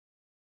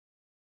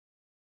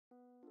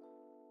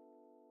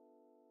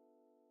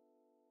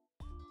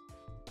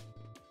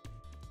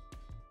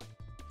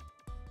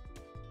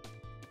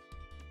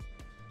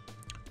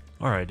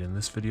Alright, in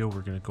this video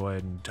we're going to go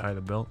ahead and tie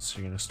the belt. So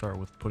you're going to start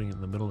with putting it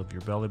in the middle of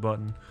your belly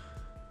button,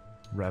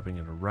 wrapping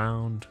it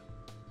around,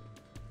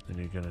 then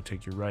you're going to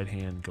take your right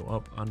hand, go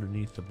up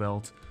underneath the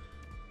belt,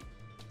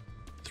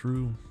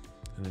 through,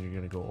 and then you're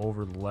going to go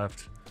over the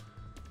left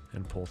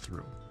and pull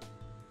through.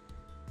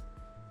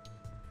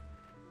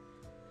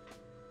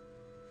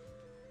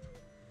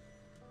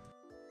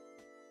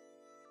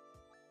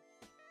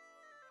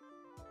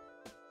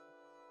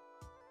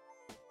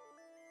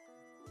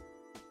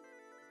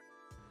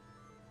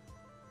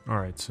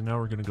 Alright, so now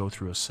we're going to go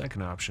through a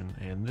second option,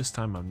 and this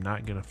time I'm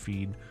not going to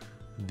feed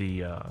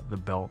the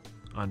belt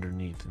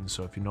underneath. And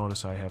so if you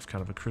notice, I have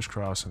kind of a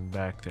crisscross in the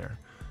back there.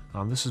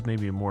 This is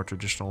maybe a more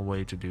traditional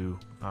way to do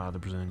the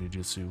Brazilian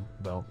Jiu-Jitsu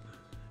belt,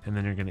 and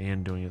then you're going to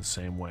end doing it the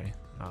same way.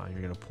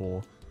 You're going to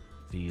pull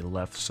the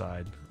left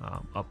side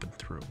up and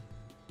through.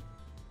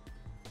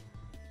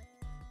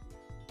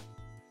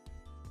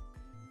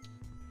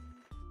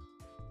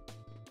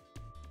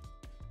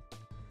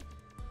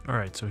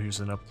 Alright, so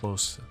here's an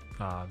up-close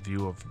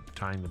view of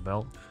tying the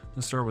belt.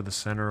 Let's start with the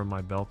center of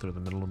my belt, or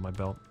the middle of my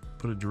belt.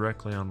 Put it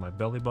directly on my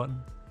belly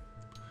button.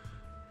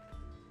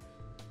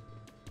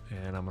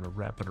 And I'm going to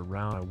wrap it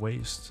around my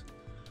waist.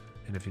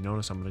 And if you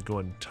notice, I'm going to go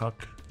ahead and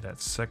tuck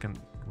that second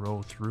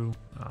row through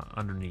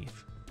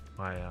underneath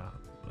my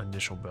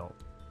initial belt.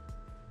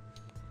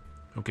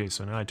 Okay,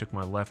 so now I took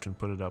my left and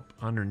put it up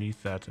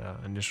underneath that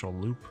initial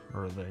loop,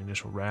 or the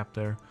initial wrap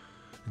there.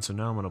 And so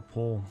now I'm going to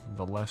pull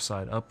the left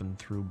side up and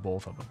through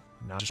both of them,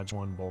 not just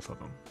one, both of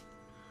them.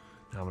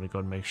 Now I'm going to go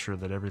ahead and make sure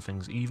that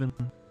everything's even.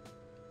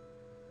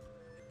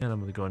 And I'm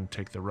going to go ahead and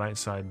take the right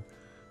side,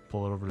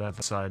 pull it over to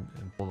that side,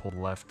 and pull the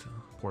left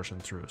portion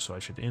through. So I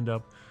should end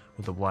up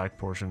with the black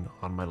portion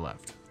on my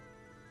left.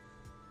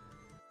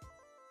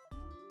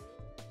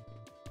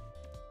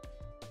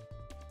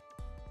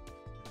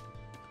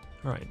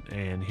 Alright,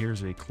 and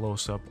here's a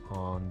close-up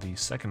on the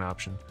second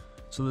option.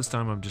 So this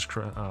time I'm just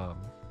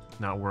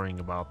not worrying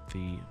about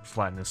the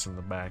flatness in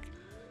the back,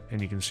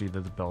 and you can see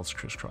that the belt's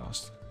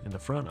crisscrossed. In the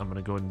front, I'm going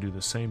to go ahead and do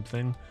the same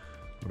thing.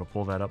 I'm going to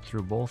pull that up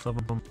through both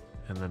of them,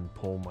 and then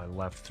pull my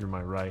left through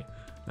my right.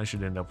 I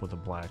should end up with a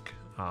black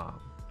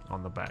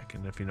on the back.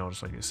 And if you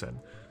notice, like I said,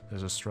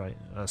 there's a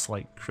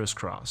slight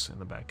crisscross in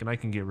the back, and I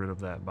can get rid of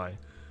that by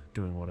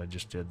doing what I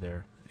just did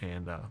there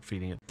and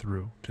feeding it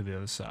through to the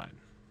other side.